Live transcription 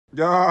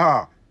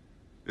Yeah,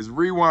 it's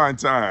rewind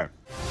time.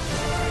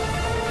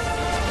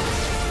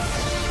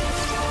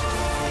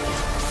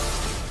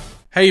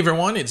 Hey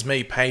everyone, it's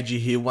me, Pagey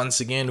here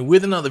once again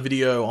with another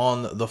video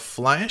on The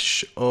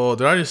Flash, or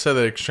did I just say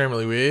that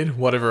extremely weird?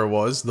 Whatever it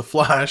was, The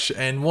Flash,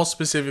 and more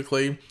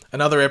specifically,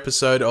 another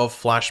episode of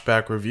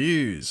Flashback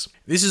Reviews.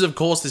 This is of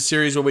course the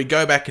series where we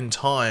go back in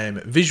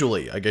time,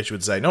 visually I guess you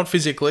would say, not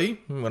physically,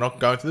 we're not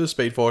going through the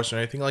Speed Force or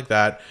anything like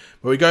that,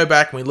 but we go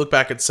back and we look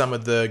back at some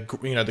of the,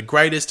 the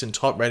greatest and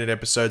top rated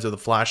episodes of The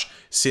Flash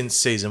since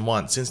season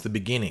 1, since the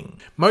beginning.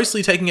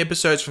 Mostly taking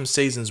episodes from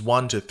seasons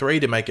 1 to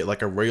 3 to make it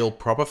like a real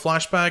proper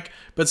flashback,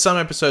 but some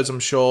episodes I'm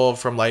sure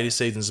from later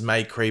seasons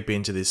may creep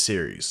into this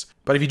series.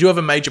 But if you do have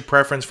a major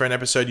preference for an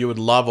episode you would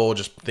love or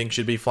just think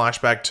should be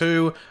Flashback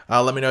 2,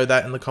 let me know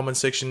that in the comment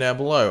section down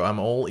below. I'm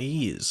all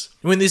ears.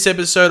 In this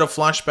episode of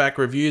Flashback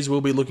Reviews,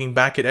 we'll be looking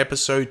back at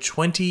episode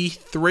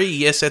 23.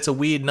 Yes, that's a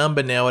weird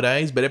number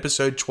nowadays, but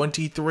episode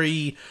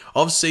 23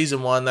 of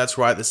season 1. That's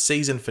right, the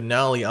season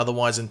finale,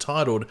 otherwise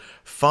entitled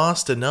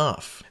Fast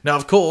Enough. Now,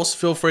 of course,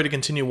 feel free to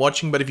continue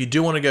watching, but if you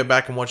do want to go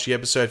back and watch the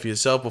episode for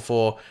yourself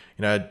before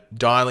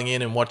dialing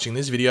in and watching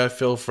this video,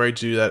 feel free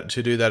to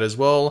do that as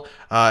well.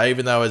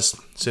 Even though as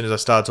soon as I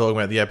start talking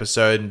about the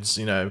episodes,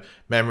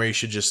 memory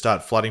should just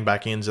start flooding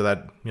back into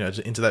that,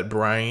 into that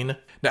brain.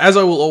 Now, as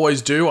I will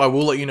always do, I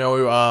will let you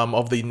know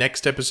of the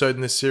next episode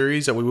in this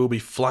series that we will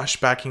be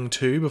flashbacking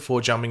to before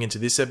jumping into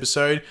this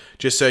episode,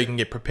 just so you can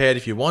get prepared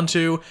if you want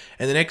to.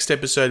 And the next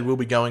episode we'll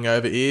be going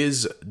over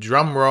is,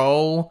 drum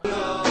roll,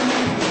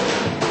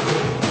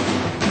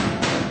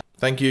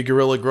 thank you,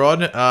 Gorilla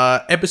Grodd.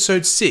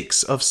 Episode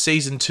 6 of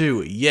Season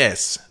 2.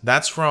 Yes,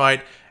 that's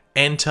right.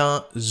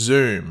 Enter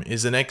Zoom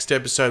is the next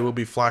episode we'll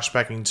be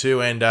flashbacking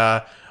to. And,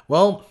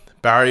 well,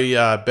 Barry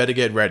better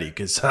get ready,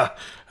 because I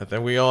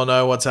think we all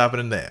know what's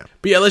happening there.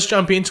 But yeah, let's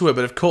jump into it.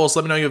 But of course,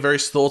 let me know your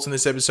various thoughts on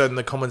this episode in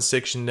the comments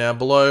section down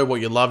below, what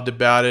you loved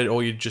about it,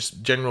 or your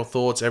just general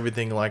thoughts,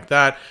 everything like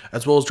that,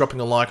 as well as dropping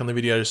a like on the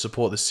video to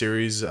support the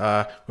series.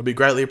 Would be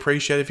greatly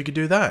appreciated if you could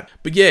do that.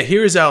 But yeah,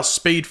 here is our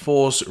Speed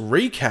Force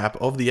recap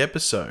of the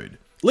episode.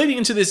 Leading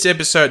into this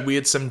episode, we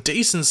had some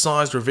decent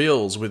sized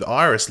reveals, with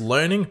Iris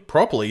learning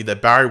properly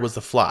that Barry was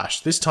the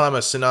Flash. This time a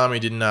tsunami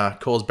didn't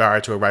cause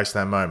Barry to erase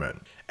that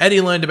moment. Eddie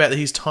learned about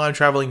his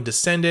time-traveling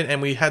descendant,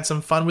 and we had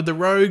some fun with the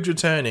Rogues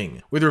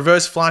returning, with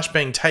Reverse Flash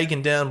being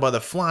taken down by the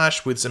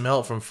Flash with some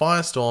help from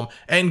Firestorm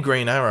and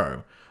Green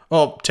Arrow.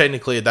 Well,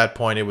 technically at that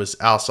point it was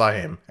Al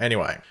Sahim.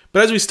 Anyway.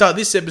 But as we start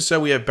this episode,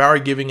 we have Barry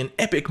giving an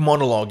epic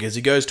monologue as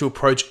he goes to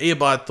approach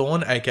Eobard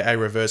Thawne, aka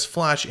Reverse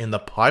Flash, in the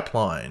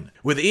pipeline.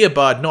 With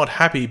Eobard not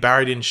happy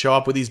Barry didn't show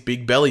up with his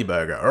big belly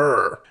burger.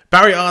 Urgh.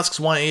 Barry asks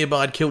why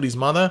Eobard killed his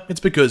mother. It's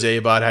because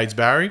Eobard hates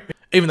Barry,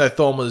 even though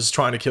Thawne was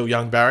trying to kill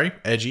young Barry.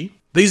 Edgy.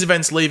 These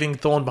events leaving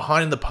Thawne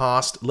behind in the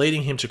past,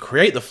 leading him to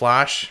create the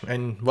Flash,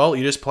 and, well,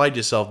 you just played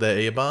yourself there,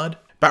 Eobard.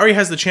 Barry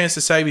has the chance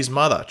to save his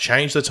mother,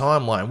 change the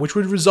timeline, which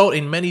would result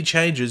in many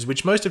changes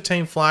which most of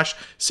Team Flash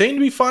seem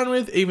to be fine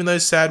with, even though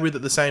sad with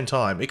at the same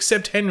time,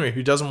 except Henry,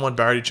 who doesn't want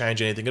Barry to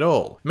change anything at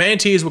all. Man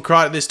tears were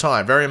cried at this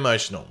time, very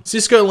emotional.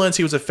 Cisco learns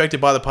he was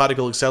affected by the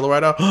particle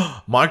accelerator,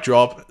 mic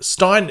drop.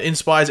 Stein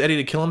inspires Eddie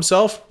to kill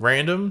himself,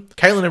 random.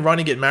 Caitlin and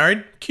Ronnie get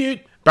married,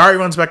 cute. Barry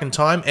runs back in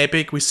time,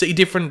 epic. We see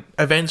different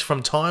events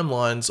from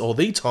timelines, or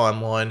the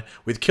timeline,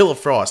 with Killer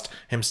Frost,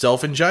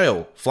 himself in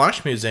jail,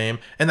 Flash Museum,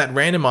 and that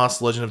random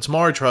ass Legend of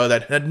Tomorrow trailer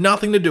that had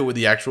nothing to do with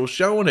the actual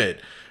show in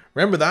it.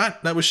 Remember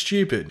that? That was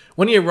stupid.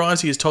 When he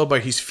arrives, he is told by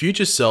his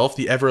future self,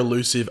 the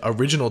ever-elusive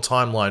original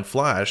timeline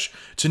Flash,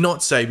 to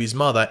not save his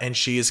mother, and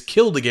she is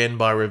killed again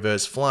by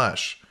Reverse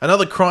Flash.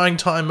 Another crying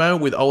time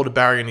moment with older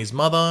Barry and his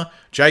mother.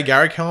 Jay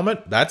Garrick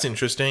helmet, that's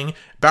interesting.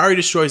 Barry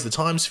destroys the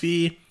time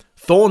sphere.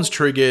 Thorne's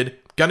triggered.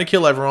 Gonna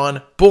kill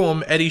everyone.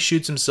 Boom, Eddie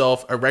shoots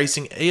himself,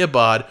 erasing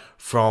Eobard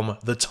from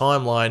the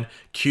timeline.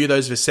 Cue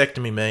those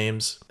vasectomy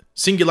memes.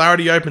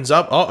 Singularity opens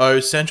up. Uh-oh,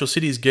 Central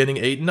City's getting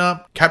eaten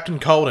up. Captain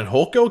Cold and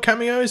Hawkgirl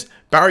cameos.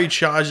 Barry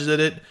charges at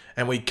it,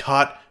 and we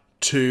cut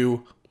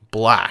to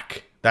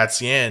black. That's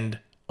the end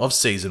of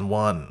Season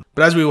 1.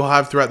 But as we will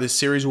have throughout this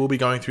series, we'll be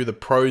going through the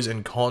pros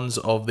and cons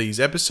of these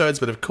episodes,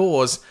 but of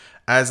course,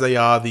 as they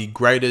are the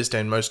greatest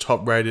and most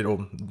top-rated,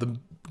 or the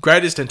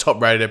greatest and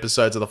top-rated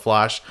episodes of The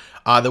Flash,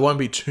 there won't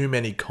be too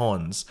many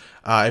cons.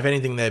 If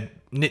anything, they're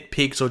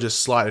nitpicks or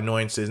just slight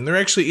annoyances. And there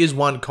actually is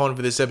one con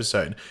for this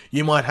episode.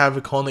 You might have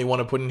a con that you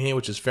want to put in here,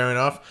 which is fair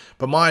enough.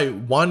 But my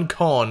one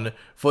con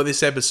for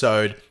this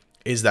episode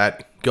is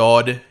that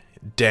god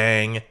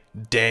damn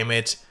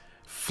it,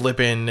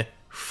 flippin'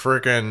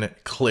 frickin'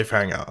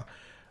 cliffhanger.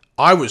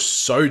 I was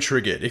so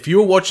triggered. If you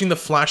were watching The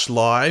Flash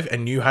live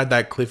and you had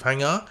that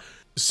cliffhanger,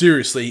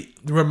 seriously,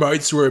 the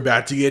remotes were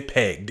about to get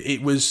pegged.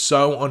 It was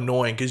so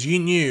annoying because you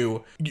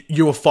knew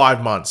you were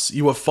 5 months.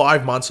 You were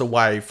 5 months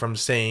away from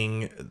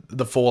seeing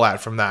the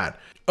fallout from that.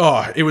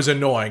 Oh, it was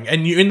annoying.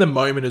 And you're in the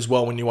moment as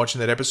well when you're watching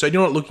that episode.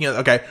 You're not looking at,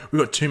 okay, we've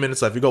got 2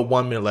 minutes left, we've got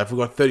 1 minute left, we've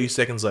got 30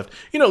 seconds left.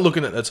 You're not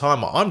looking at the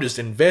timer. I'm just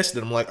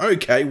invested. I'm like,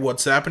 okay,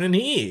 what's happening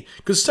here?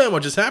 Because so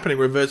much is happening.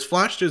 Reverse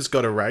Flash just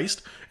got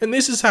erased. And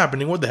this is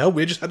happening. What the hell?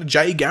 We just had a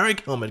Jay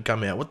Garrick helmet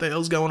come out. What the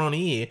hell's going on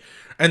here?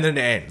 And then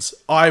it ends.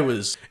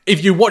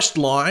 If you watched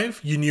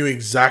live, you knew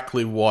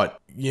exactly what,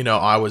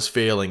 I was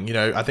feeling.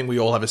 I think we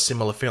all have a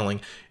similar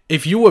feeling.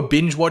 If you were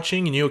binge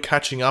watching and you were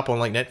catching up on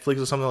like Netflix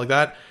or something like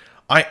that,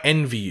 I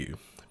envy you,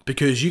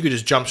 because you could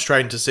just jump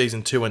straight into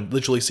season 2 and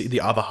literally see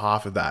the other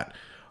half of that.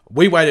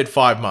 We waited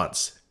 5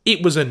 months.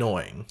 It was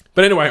annoying.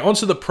 But anyway,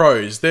 onto the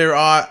pros. There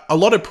are a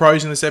lot of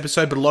pros in this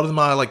episode, but a lot of them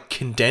are like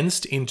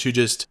condensed into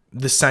just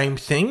the same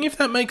thing, if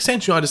that makes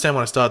sense. You understand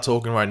when I start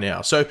talking right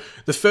now. So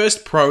the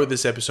first pro of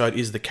this episode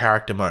is the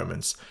character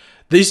moments.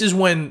 This is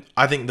when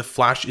I think the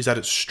Flash is at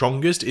its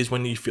strongest, is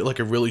when you feel like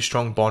a really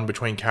strong bond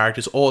between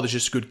characters, or there's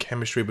just good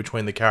chemistry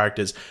between the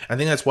characters. I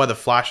think that's why the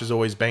Flash has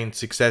always been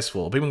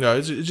successful. People can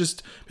go,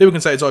 people can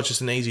say it's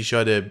just an easy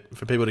show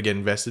for people to get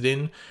invested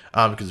in,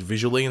 because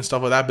visually and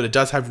stuff like that, but it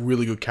does have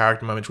really good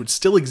character moments, which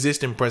still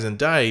exist in present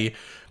day,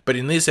 but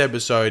in this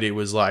episode, it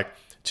was like,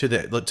 to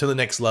the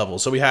next level.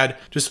 So we had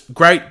just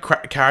great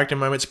character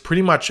moments.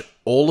 Pretty much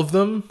all of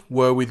them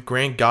were with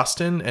Grant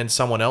Gustin and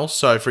someone else.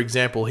 So for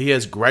example, he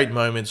has great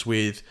moments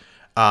with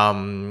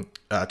Tom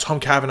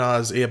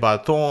Cavanagh's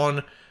Eobard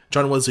Thawne,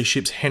 John Wesley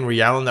Shipp's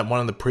Henry Allen, that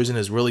one in the prison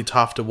is really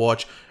tough to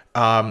watch.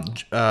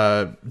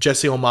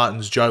 Jesse L.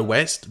 Martin's Joe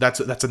West,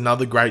 that's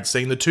another great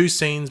scene. The two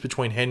scenes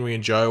between Henry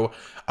and Joe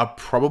are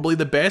probably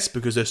the best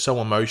because they're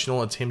so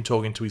emotional. It's him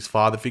talking to his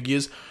father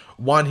figures.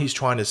 One, he's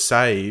trying to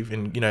save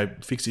and,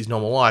 fix his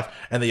normal life.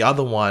 And the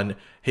other one,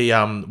 he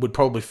would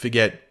probably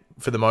forget,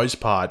 for the most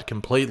part,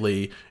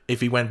 completely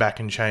if he went back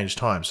and changed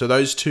time. So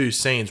those two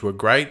scenes were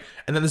great.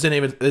 And then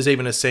there's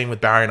even a scene with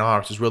Barry and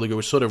Iris, which is really good,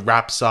 which sort of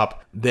wraps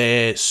up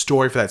their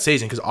story for that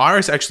season. Because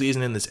Iris actually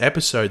isn't in this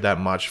episode that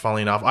much,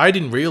 funnily enough. I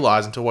didn't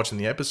realize until watching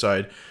the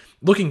episode.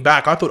 Looking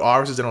back, I thought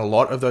Iris is in a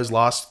lot of those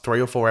last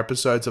 3 or 4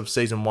 episodes of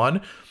season 1.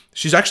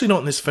 She's actually not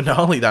in this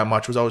finale that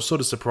much, which I was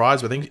sort of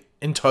surprised. But I think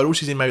in total,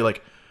 she's in maybe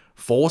like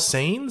 4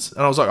 scenes,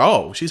 and I was like,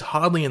 oh, she's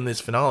hardly in this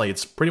finale.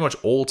 It's pretty much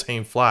all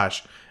Team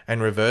Flash and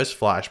Reverse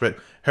Flash, but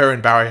her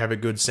and Barry have a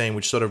good scene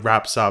which sort of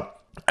wraps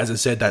up, as I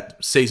said,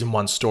 that season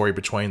 1 story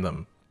between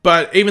them.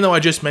 But even though I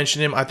just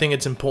mentioned him, I think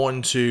it's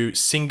important to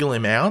single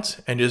him out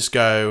and just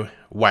go,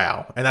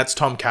 wow. And that's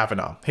Tom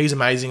Cavanagh. He's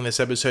amazing in this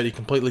episode. He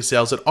completely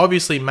sells it.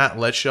 Obviously, Matt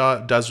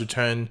Letscher does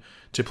return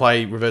to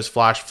play Reverse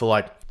Flash for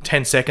like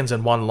 10 seconds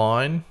and 1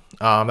 line.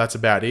 That's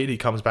about it. He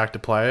comes back to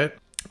play it.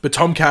 But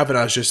Tom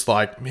Cavanagh's just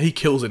like, he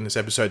kills it in this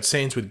episode.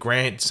 Scenes with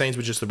Grant, scenes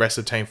with just the rest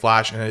of Team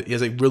Flash, and he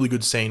has a really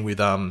good scene with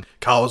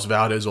Carlos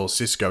Valdez or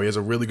Cisco. He has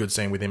a really good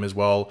scene with him as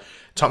well.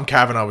 Tom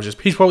Cavanagh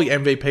he's probably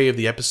MVP of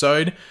the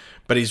episode,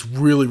 but he's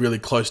really, really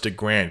close to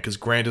Grant, because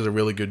Grant does a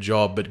really good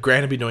job. But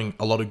Grant had been doing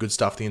a lot of good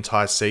stuff the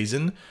entire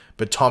season,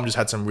 but Tom just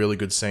had some really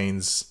good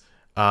scenes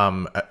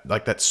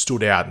like that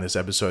stood out in this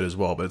episode as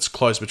well, but it's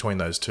close between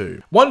those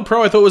two. One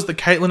pro I thought was the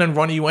Caitlin and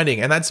Ronnie wedding,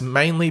 and that's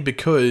mainly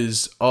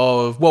because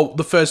of, well,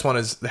 the first one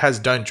has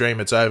Don't Dream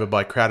It's Over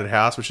by Crowded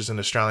House, which is an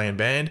Australian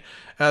band.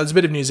 There's a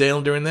bit of New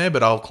Zealander in there,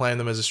 but I'll claim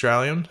them as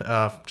Australian,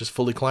 just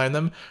fully claim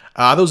them.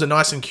 There was a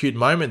nice and cute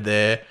moment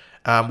there,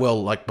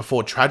 like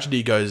before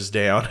tragedy goes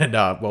down,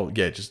 and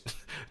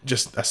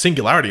just a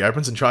singularity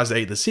opens and tries to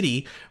eat the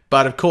city.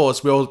 But of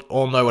course, we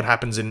all know what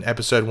happens in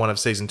episode 1 of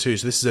season 2.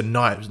 So this is a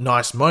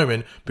nice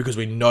moment because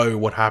we know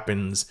what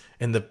happens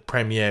in the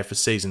premiere for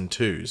season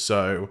 2.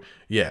 So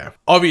yeah,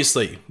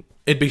 obviously,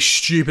 it'd be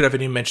stupid if I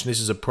didn't mention this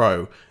as a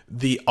pro.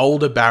 The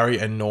older Barry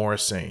and Nora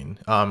scene.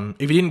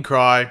 If you didn't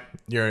cry,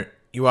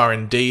 you are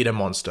indeed a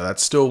monster.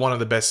 That's still one of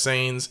the best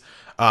scenes.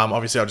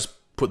 Obviously, I'll just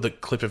put the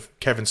clip of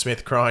Kevin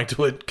Smith crying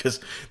to it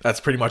because that's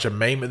pretty much a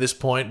meme at this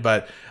point,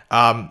 but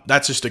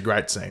that's just a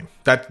great scene.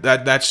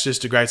 That's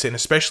just a great scene,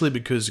 especially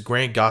because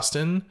Grant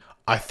Gustin,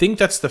 I think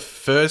that's the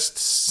first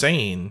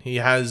scene he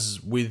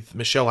has with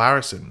Michelle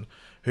Harrison,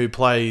 who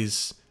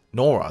plays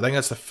Nora. I think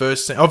that's the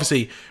first scene.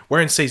 Obviously,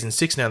 we're in season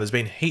 6 now. There's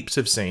been heaps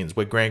of scenes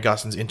where Grant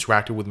Gustin's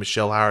interacted with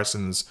Michelle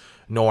Harrison's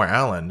Nora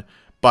Allen,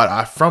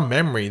 but from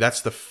memory, that's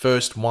the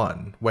first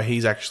one where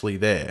he's actually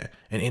there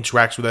and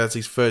interacts with her. That's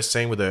his first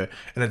scene with her,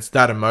 and it's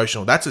that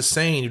emotional. That's a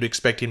scene you'd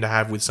expect him to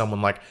have with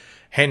someone like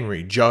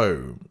Henry,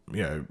 Joe,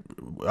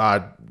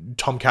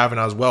 Tom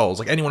Cavanagh as well. It's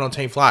like anyone on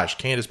Team Flash,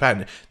 Candace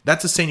Patton.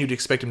 That's a scene you'd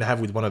expect him to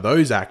have with one of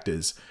those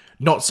actors,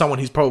 not someone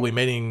he's probably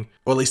meeting,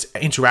 or at least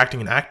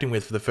interacting and acting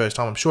with for the first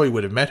time. I'm sure he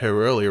would have met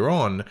her earlier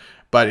on,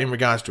 but in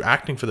regards to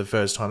acting for the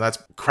first time,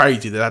 that's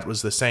crazy that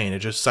was the scene.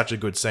 It's just such a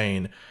good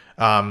scene.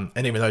 And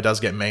even though it does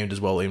get memed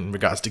as well in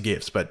regards to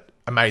gifts, but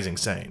amazing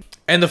scene.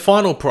 And the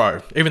final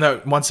pro, even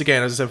though, once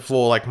again, as I said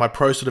before, like my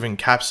pros sort of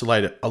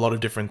encapsulate a lot of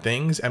different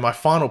things, and my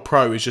final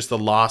pro is just the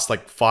last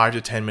like 5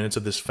 to 10 minutes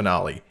of this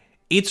finale.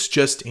 it's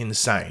just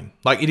insane.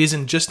 Like, it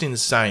isn't just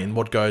insane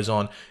what goes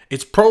on.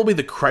 It's probably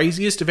the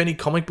craziest of any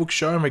comic book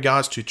show in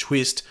regards to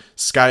twist,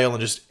 scale, and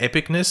just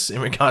epicness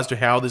in regards to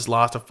how this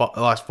last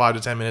 5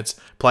 to 10 minutes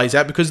plays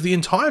out, because the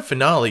entire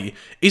finale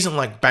isn't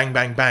like bang,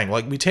 bang, bang.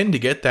 Like, we tend to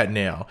get that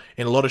now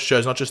in a lot of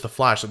shows, not just The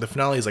Flash. Like, the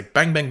finale is like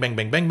bang, bang, bang,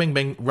 bang, bang, bang,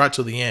 bang, right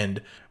till the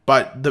end.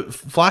 But the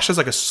Flash has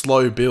like a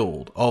slow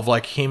build of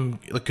like him,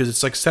 because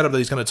it's like set up that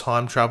he's going to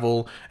time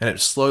travel, and it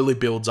slowly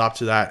builds up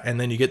to that, and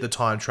then you get the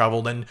time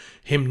travel, then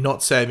him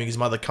not saving his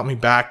mother, coming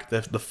back,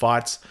 the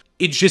fights.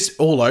 It's just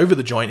all over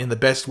the joint in the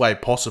best way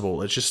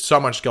possible. It's just so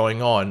much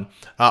going on.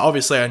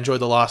 Obviously, I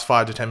enjoyed the last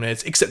 5 to 10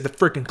 minutes, except the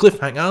freaking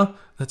cliffhanger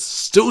that's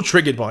still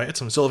triggered by it.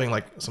 So I'm still having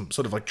like some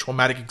sort of like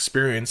traumatic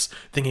experience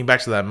thinking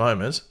back to that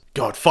moment.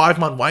 God,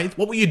 5-month wait?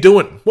 What were you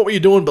doing? What were you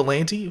doing,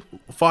 Berlanti?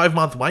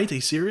 5-month wait? Are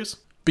you serious?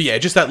 But yeah,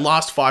 just that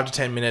last 5 to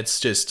 10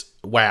 minutes, just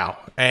wow.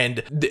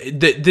 And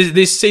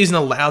this season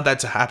allowed that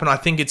to happen. I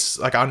think it's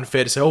like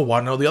unfair to say, oh, why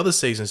don't all the other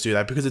seasons do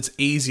that? Because it's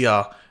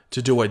easier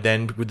to do it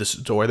then with the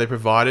story they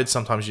provided.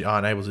 Sometimes you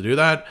aren't able to do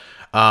that.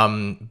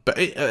 But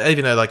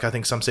even though like I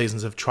think some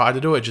seasons have tried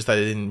to do it, just that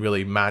it didn't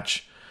really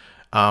match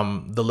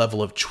the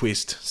level of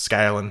twist,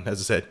 scale, and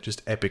as I said,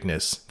 just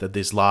epicness that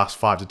this last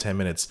 5 to 10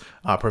 minutes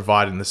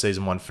provided in the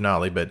season 1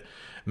 finale. But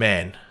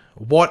man,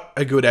 what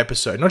a good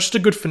episode! Not just a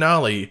good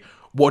finale.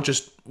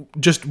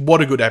 Just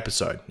what a good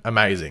episode.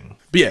 Amazing.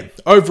 But yeah,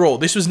 overall,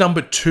 this was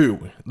number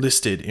 2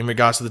 listed in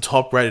regards to the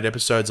top rated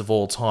episodes of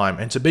all time.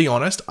 And to be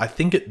honest, I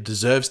think it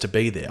deserves to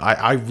be there.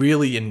 I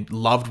really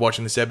loved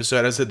watching this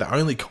episode. As I said, the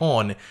only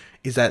con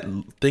is that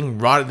thing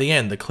right at the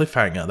end, the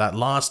cliffhanger, that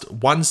last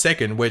 1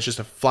 second where it's just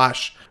a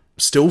flash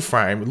still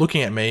frame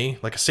looking at me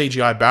like a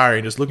CGI Barry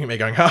and just looking at me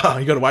going, oh,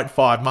 you got to wait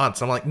 5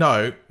 months. I'm like,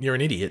 no, you're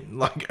an idiot.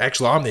 Like,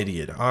 actually, I'm the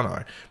idiot. I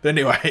know. But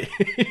anyway,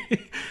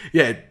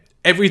 yeah.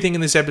 Everything in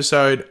this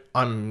episode,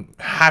 I'm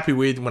happy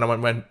with. When I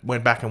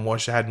went back and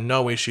watched, I had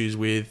no issues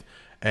with,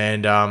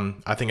 and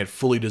I think it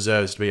fully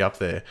deserves to be up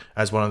there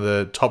as one of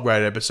the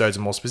top-rated episodes,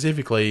 and more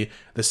specifically,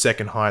 the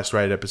second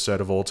highest-rated episode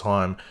of all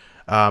time,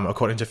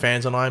 according to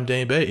fans on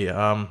IMDb.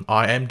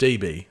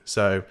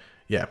 So,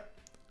 yeah.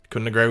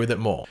 Couldn't agree with it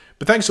more.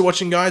 But thanks for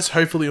watching, guys.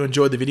 Hopefully you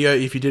enjoyed the video.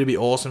 If you did, it'd be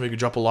awesome if you could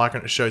drop a like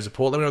on it to show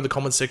support. Let me know in the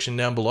comments section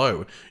down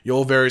below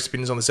your various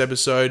opinions on this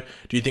episode.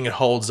 Do you think it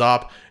holds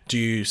up? Do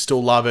you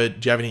still love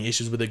it? Do you have any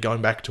issues with it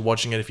going back to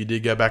watching it if you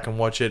did go back and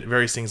watch it?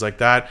 Various things like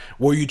that.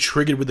 Were you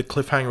triggered with the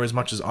cliffhanger as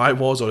much as I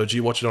was, or did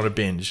you watch it on a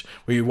binge?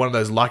 Were you one of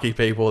those lucky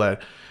people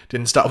that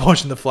didn't start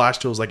watching The Flash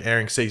till it was like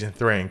airing season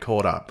 3 and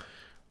caught up?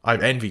 I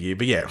envy you,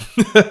 but yeah.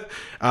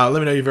 Let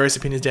me know your various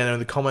opinions down there in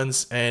the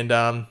comments, and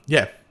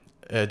yeah.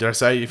 Did I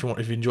say if you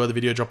enjoyed the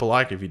video, drop a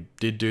like. If you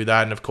did, do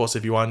that. And of course,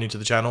 if you are new to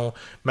the channel,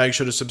 make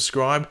sure to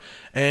subscribe.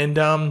 And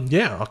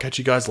yeah, I'll catch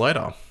you guys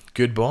later.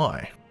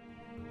 Goodbye.